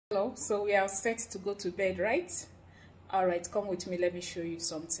Hello, so we are set to go to bed, right? All right, come with me, let me show you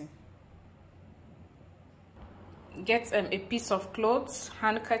something. Get a piece of cloth,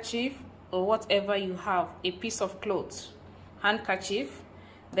 handkerchief, or whatever you have, a piece of cloth, handkerchief.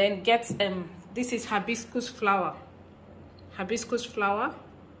 Then get this is hibiscus flower, and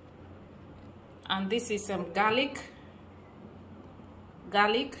this is garlic,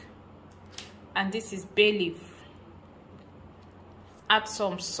 and this is bay leaf. Add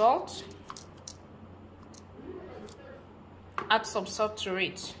some salt. Add some salt to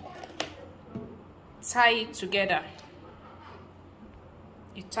it. Tie it together.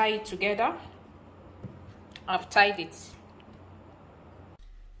 You tie it together. I've tied it.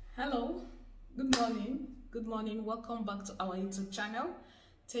 Hello, good morning. Good morning. Welcome back to our YouTube channel.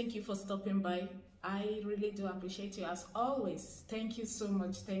 Thank you for stopping by. I really do appreciate you as always. Thank you so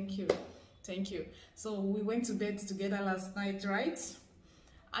much. Thank you. Thank you. So we went to bed together last night, right?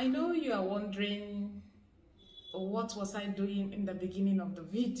 I know you are wondering, what was I doing in the beginning of the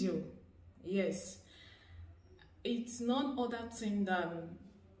video? Yes, it's none other thing than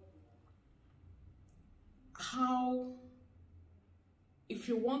how, if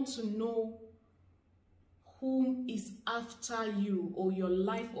you want to know whom is after you or your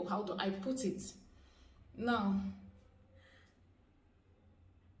life, or how do I put it? Now,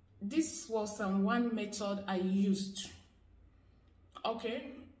 this was one method I used.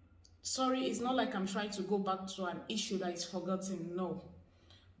 Okay, sorry, it's not like I'm trying to go back to an issue that is forgotten, no,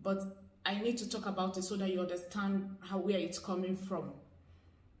 but I need to talk about it so that you understand where it's coming from.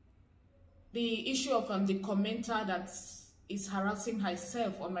 The issue of the commenter that is harassing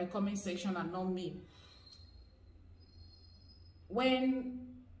herself on my comment section and not me. When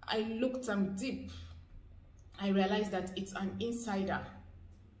I looked deep, I realized that it's an insider.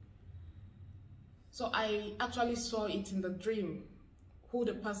 So I actually saw it in the dream, who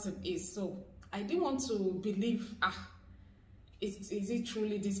the person is. So I didn't want to believe, is it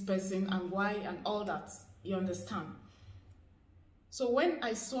truly this person and why and all that, you understand? So when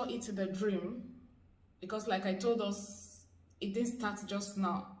I saw it in the dream, because like I told us, it didn't start just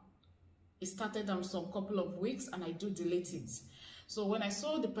now. It started some couple of weeks, and I do delete it. So when I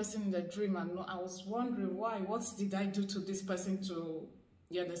saw the person in the dream, and I was wondering why, what did I do to this person to,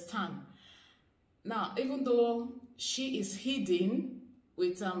 you understand? Now, even though she is hidden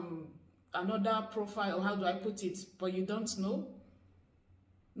with another profile, or how do I put it, but you don't know,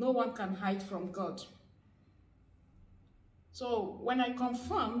 no one can hide from God. So when I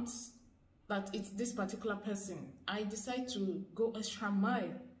confirmed that it's this particular person, I decided to go extra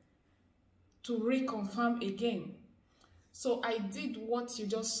mile to reconfirm again. So I did what you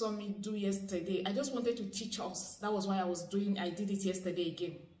just saw me do yesterday. I just wanted to teach us. That was why I did it yesterday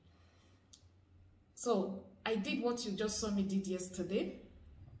again. So I did what you just saw me did yesterday.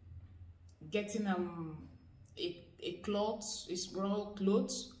 Getting a cloth, a small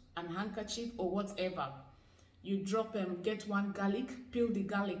cloth, and handkerchief or whatever. You drop get one garlic, peel the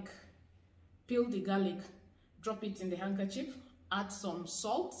garlic, drop it in the handkerchief, add some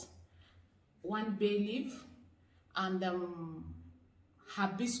salt, one bay leaf, and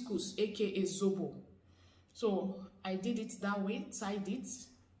hibiscus, aka zobo. So I did it that way, tied it,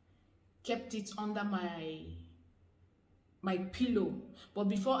 kept it under my pillow. But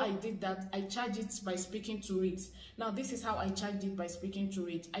before I did that, I charged it by speaking to it. Now this is how I charged it by speaking to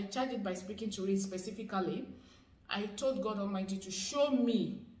it. I charged it by speaking to it specifically. I told God Almighty to show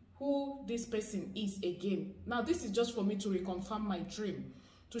me who this person is again. Now this is just for me to reconfirm my dream,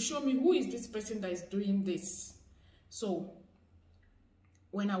 to show me who is this person that is doing this. So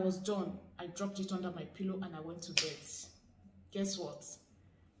when I was done, I dropped it under my pillow and I went to bed. Guess what?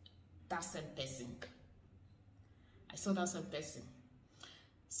 That's a person. I saw that's a person.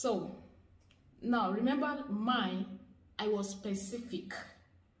 So now remember, I was specific.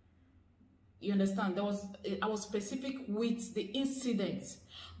 You understand? I was specific with the incident.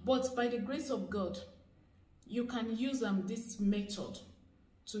 But by the grace of God, you can use this method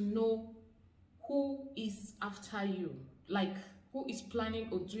to know who is after you, like who is planning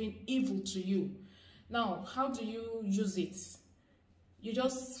or doing evil to you. Now, how do you use it? You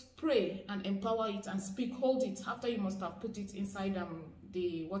just pray and empower it and speak. Hold it after you must have put it inside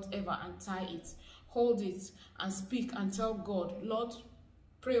the whatever and tie it. Hold it and speak and tell God, Lord,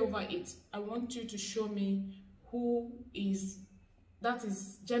 pray over it. I want you to show me who is, that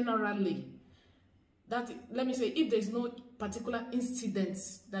is generally, let me say, if there's no particular incident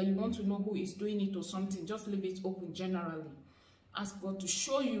that you want to know who is doing it or something, just leave it open generally. Ask God to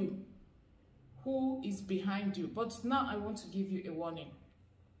show you who is behind you. But now I want to give you a warning.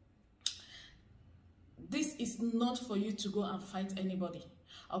 This is not for you to go and fight anybody.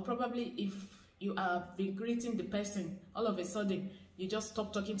 Or probably if you have been greeting the person, all of a sudden you just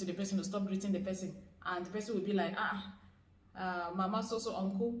stop talking to the person or stop greeting the person, and the person will be like, mama so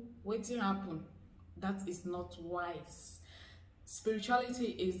uncle, wetin happen? That is not wise. Spirituality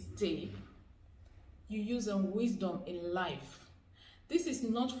is deep. You use wisdom in life. This is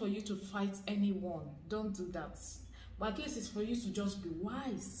not for you to fight anyone. Don't do that. But at least it's for you to just be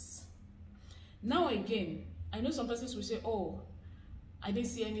wise. Now again, I know some persons will say, oh, I didn't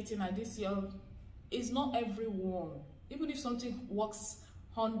see anything, I didn't see all. It's not everyone. Even if something works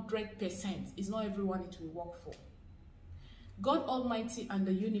 100%, it's not everyone it will work for. God Almighty and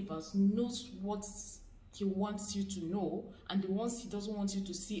the universe knows what He wants you to know, and the ones He doesn't want you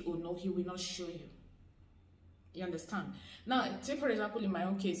to see or know, He will not show you. You understand? Now, take for example, in my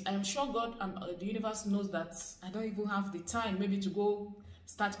own case, I am sure God and the universe knows that I don't even have the time maybe to go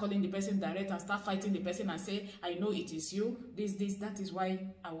start calling the person direct and start fighting the person and say, I know it is you, this, that is why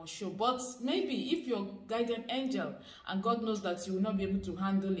I was sure. But maybe if you're guardian angel and God knows that you will not be able to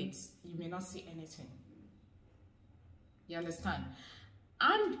handle it, you may not see anything. You understand?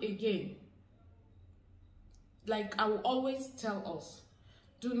 And again, like I will always tell us,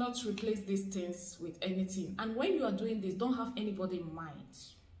 do not replace these things with anything. And when you are doing this, don't have anybody in mind.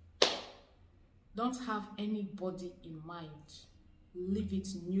 Don't have anybody in mind. Leave it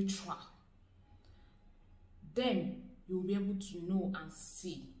neutral. Then you'll be able to know and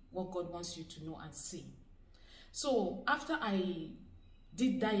see what God wants you to know and see. So after I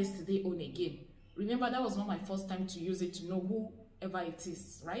did that yesterday on again, remember that was not my first time to use it to know whoever it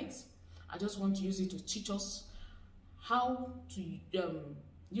is, right? I just want to use it to teach us how to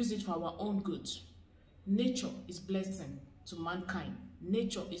use it for our own good. Nature is blessing to mankind.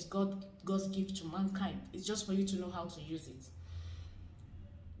 Nature is God's gift to mankind. It's just for you to know how to use it.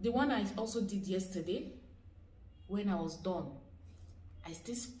 The one I also did yesterday, when I was done, I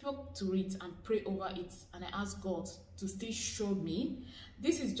still spoke to it and pray over it, and I asked God to still show me.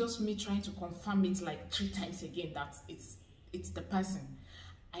 This is just me trying to confirm it like 3 times again that it's the person.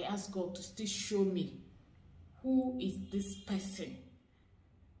 I asked God to still show me who is this person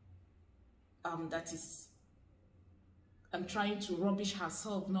that is trying to rubbish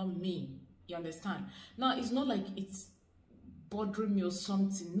herself, not me. You understand? Now, it's not like it's bothering me or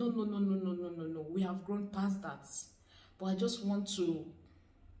something. No. We have grown past that. But I just want to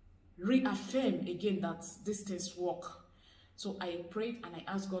reaffirm again that these things work. So I prayed and I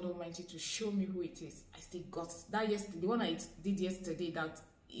asked God Almighty to show me who it is. I still got that yesterday. The one I did yesterday that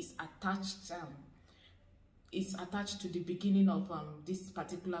is attached. It's attached to the beginning of this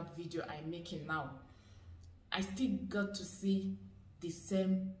particular video I'm making now. I still got to see the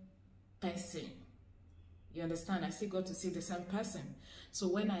same person. You understand? I still got to see the same person. So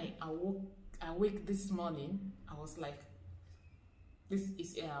when I awake this morning, I was like, this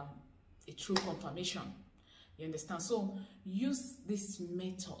is a true confirmation. You understand? So use this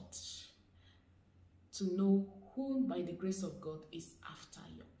method to know whom by the grace of God is after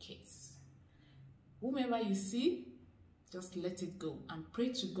your case. Whomever you see, just let it go and pray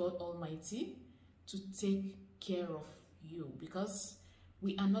to God Almighty to take care of you, because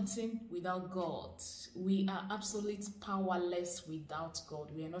we are nothing without God. We are absolutely powerless without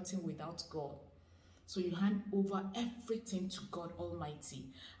God. We are nothing without God. So you hand over everything to God Almighty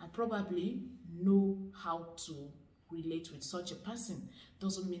and probably know how to relate with such a person.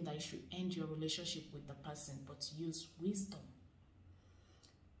 Doesn't mean that you should end your relationship with the person, but use wisdom.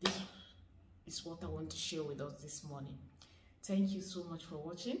 This is what I want to share with us this morning. Thank you so much for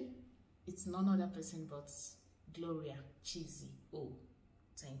watching. It's none other person but Gloria Chizzy O.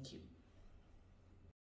 Thank you.